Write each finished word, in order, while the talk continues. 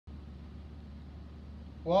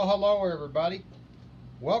Well, hello everybody.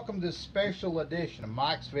 Welcome to this special edition of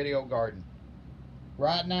Mike's Video Garden.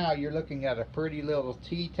 Right now you're looking at a pretty little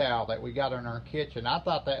tea towel that we got in our kitchen. I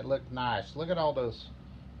thought that looked nice. Look at all those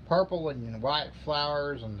purple and white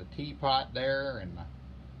flowers and the teapot there and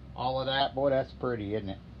all of that. Boy, that's pretty, isn't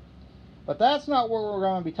it? But that's not what we're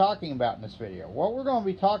going to be talking about in this video. What we're going to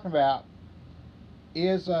be talking about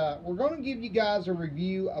is we're going to give you guys a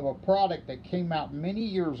review of a product that came out many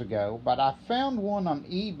years ago, but I found one on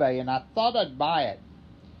eBay and I thought I'd buy it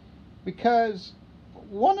because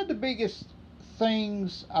one of the biggest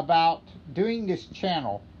things about doing this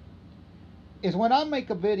channel is when I make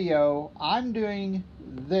a video, I'm doing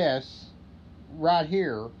this right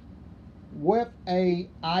here with a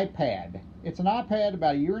iPad. It's an iPad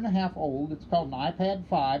about a year and a half old. It's called an iPad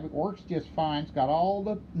 5. It works just fine. It's got all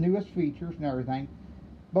the newest features and everything.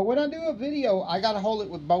 But when I do a video, I got to hold it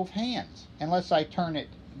with both hands. Unless I turn it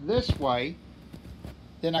this way,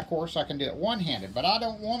 then of course I can do it one-handed. But I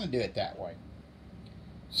don't want to do it that way.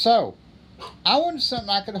 So, I wanted something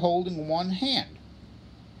I could hold in one hand.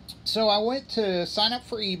 So I went to sign up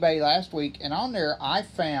for eBay last week, and on there I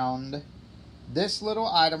found this little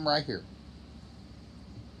item right here.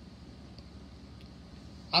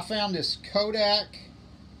 I found this Kodak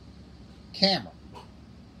camera.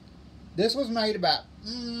 This was made about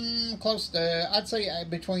close to, I'd say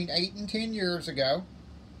between 8 and 10 years ago.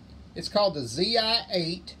 It's called the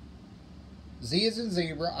zi8. Z as in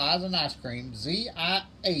zebra, I as in ice cream,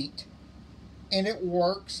 zi8. And it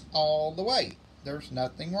works all the way. There's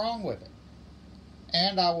nothing wrong with it.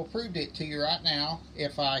 And I will prove it to you right now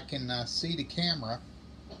if I can see the camera.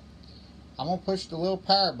 I'm going to push the little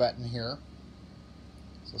power button here.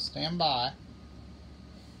 So stand by.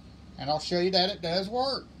 And I'll show you that it does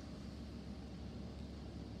work.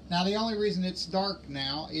 Now the only reason it's dark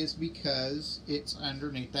now is because it's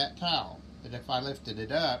underneath that towel. But if I lifted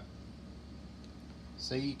it up,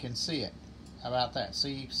 so you can see it. How about that? So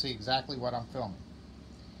you can see exactly what I'm filming.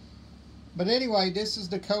 But anyway, this is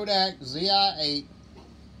the Kodak zi8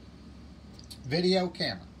 video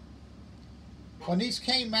camera. When these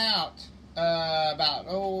came out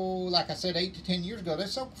about, like I said, 8 to 10 years ago, they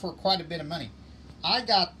sold for quite a bit of money. I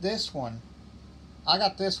got this one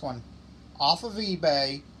off of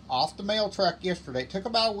eBay, off the mail truck yesterday. It took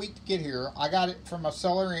about a week to get here. I got it from a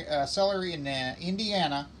seller in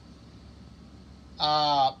Indiana.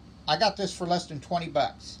 I got this for less than 20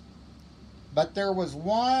 bucks. But there was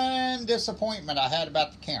one disappointment I had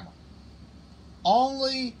about the camera.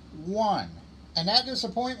 Only one. And that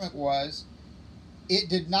disappointment was it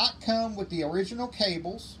did not come with the original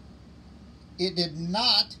cables. It did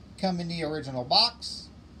not come in the original box.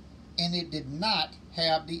 And it did not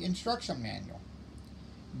have the instruction manual.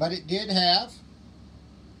 But it did have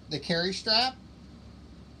the carry strap.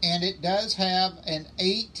 And it does have an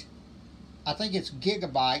 8, I think it's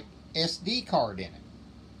gigabyte SD card in it.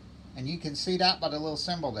 And you can see that by the little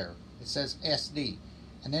symbol there. It says SD.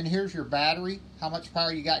 And then here's your battery, how much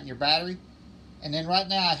power you got in your battery. And then right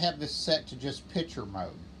now I have this set to just picture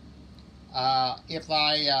mode. If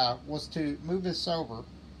I was to move this over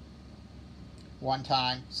one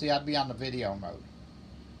time, see, I'd be on the video mode.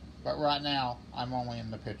 But right now I'm only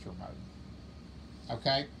in the picture mode.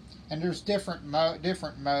 Okay? And there's different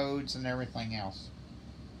modes and everything else.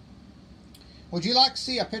 Would you like to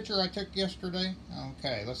see a picture I took yesterday?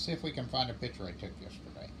 Okay, let's see if we can find a picture I took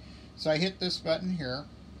yesterday. So I hit this button here.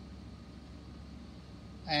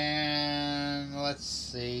 And let's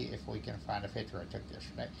see if we can find a picture I took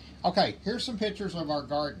yesterday. Okay, here's some pictures of our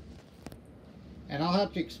garden. And I'll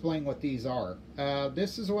have to explain what these are.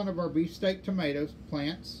 This is one of our beefsteak tomatoes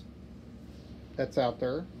plants that's out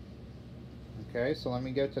there. Okay, so let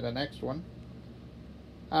me go to the next one.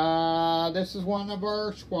 This is one of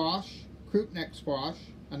our squash. Croupneck squash,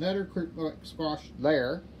 another croupneck squash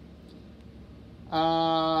there.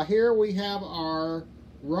 Here we have our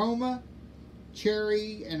Roma,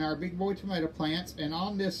 cherry, and our big boy tomato plants. And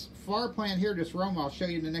on this far plant here, this Roma, I'll show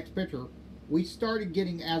you in the next picture, we started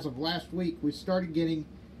getting, as of last week, we started getting,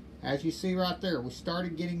 as you see right there, we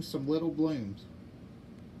started getting some little blooms.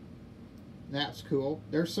 That's cool.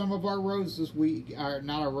 There's some of our roses,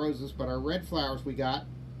 not our roses, but our red flowers we got.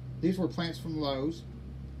 These were plants from Lowe's.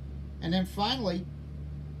 And then finally,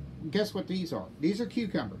 guess what these are? These are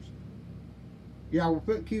cucumbers. Yeah, we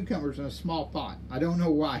put cucumbers in a small pot. I don't know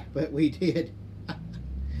why, but we did.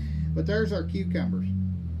 But there's our cucumbers.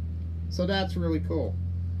 So that's really cool.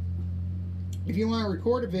 If you want to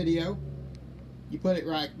record a video, you put it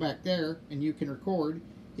right back there and you can record.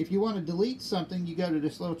 If you want to delete something, you go to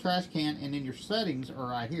this little trash can and then your settings are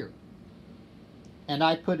right here. And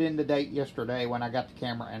I put in the date yesterday when I got the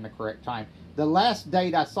camera and the correct time. The last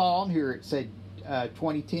date I saw on here, it said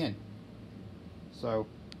 2010. So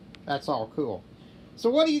that's all cool. So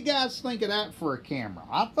what do you guys think of that for a camera?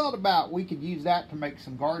 I thought about we could use that to make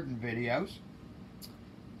some garden videos.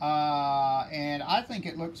 And I think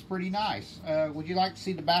it looks pretty nice. Would you like to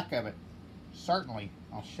see the back of it? Certainly.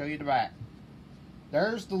 I'll show you the back.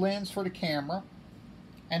 There's the lens for the camera.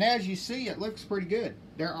 And as you see, it looks pretty good.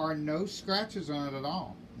 There are no scratches on it at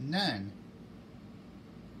all. None.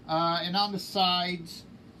 And on the sides,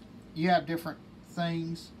 you have different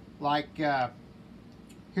things. Like,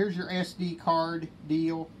 here's your SD card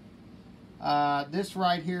deal. This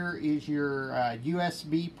right here is your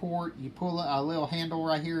USB port. You pull a little handle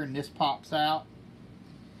right here and this pops out.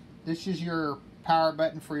 This is your power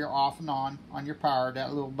button for your off and on your power,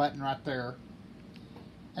 that little button right there.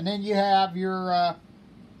 And then you have your,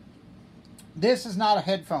 this is not a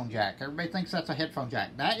headphone jack. Everybody thinks that's a headphone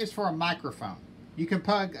jack. That is for a microphone. You can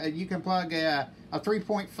plug a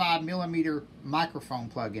 3.5 millimeter microphone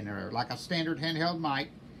plug in there, like a standard handheld mic.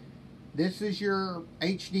 This is your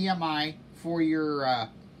HDMI for your,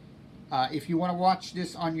 if you want to watch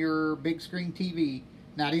this on your big screen TV.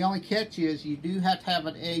 Now the only catch is you do have to have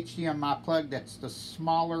an HDMI plug that's the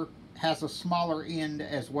smaller, has a smaller end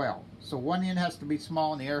as well. So one end has to be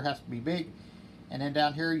small and the other has to be big. And then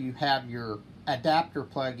down here you have your adapter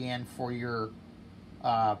plug in for your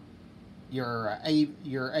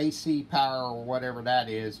AC power or whatever that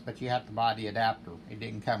is, but you have to buy the adapter. It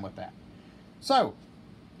didn't come with that. So,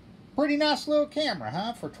 pretty nice little camera,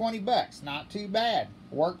 huh? For 20 bucks. Not too bad.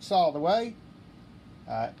 Works all the way.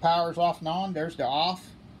 Power's off and on. There's the off.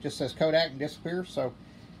 Just says Kodak and disappears. So,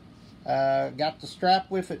 got the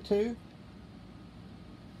strap with it too.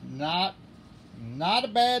 Not a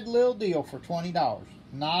bad little deal for $20.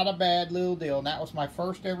 Not a bad little deal. And that was my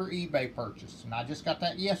first ever eBay purchase. And I just got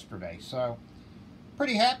that yesterday. So,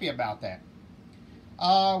 pretty happy about that.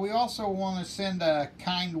 We also want to send a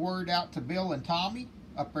kind word out to Bill and Tommy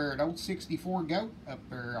up there at Old 64 Goat. Up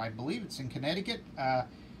there, I believe it's in Connecticut.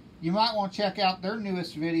 You might want to check out their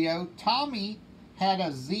newest video. Tommy had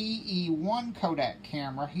a zi8 Kodak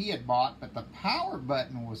camera he had bought, but the power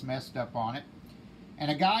button was messed up on it.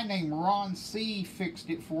 And a guy named Ron C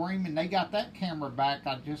fixed it for him, and they got that camera back,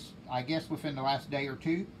 I guess within the last day or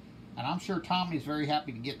two. And I'm sure Tommy's very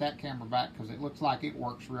happy to get that camera back because it looks like it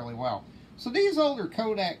works really well. So these older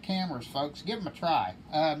Kodak cameras, folks, give them a try.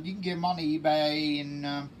 You can get them on eBay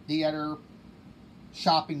and the other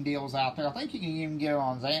shopping deals out there. I think you can even get them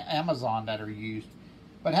on Amazon that are used.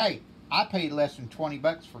 But hey, I paid less than 20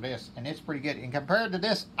 bucks for this, and it's pretty good. And compared to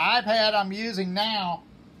this iPad I'm using now,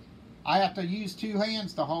 I have to use two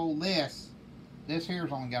hands to hold this. This here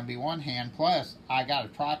is only going to be one hand. Plus, I got a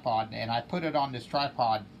tripod, and I put it on this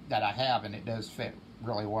tripod that I have, and it does fit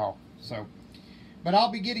really well. So, but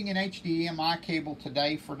I'll be getting an HDMI cable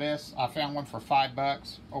today for this. I found one for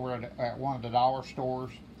 $5 over at one of the dollar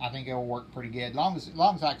stores. I think it'll work pretty good. As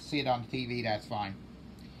long as I can see it on the TV, that's fine.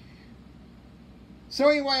 So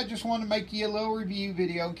anyway, I just wanted to make you a little review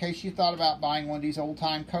video in case you thought about buying one of these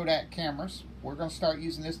old-time Kodak cameras. We're going to start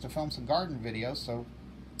using this to film some garden videos, so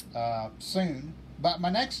soon. But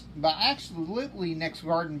my absolutely next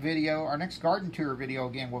garden video, our next garden tour video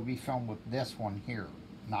again, will be filmed with this one here,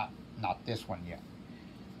 not this one yet.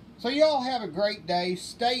 So you all have a great day.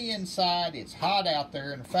 Stay inside. It's hot out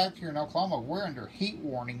there. In fact, here in Oklahoma, we're under heat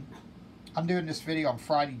warning. I'm doing this video on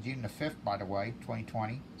Friday, June the 5th, by the way,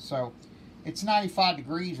 2020. So it's 95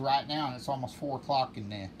 degrees right now, and it's almost 4 o'clock in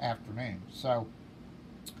the afternoon. So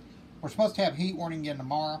we're supposed to have heat warning again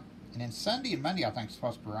tomorrow. And then Sunday and Monday, I think, it's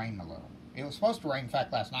supposed to rain a little. It was supposed to rain, in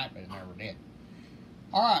fact, last night, but it never did.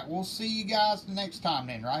 Alright, we'll see you guys the next time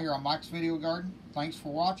then, right here on Mike's Video Garden. Thanks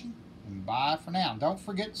for watching, and bye for now. Don't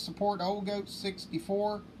forget to support Old Goat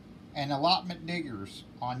 64 and Allotment Diggers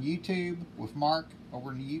on YouTube with Mark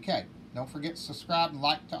over in the UK. Don't forget to subscribe and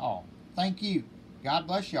like to all. Thank you. God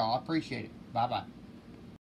bless y'all. I appreciate it. Bye-bye.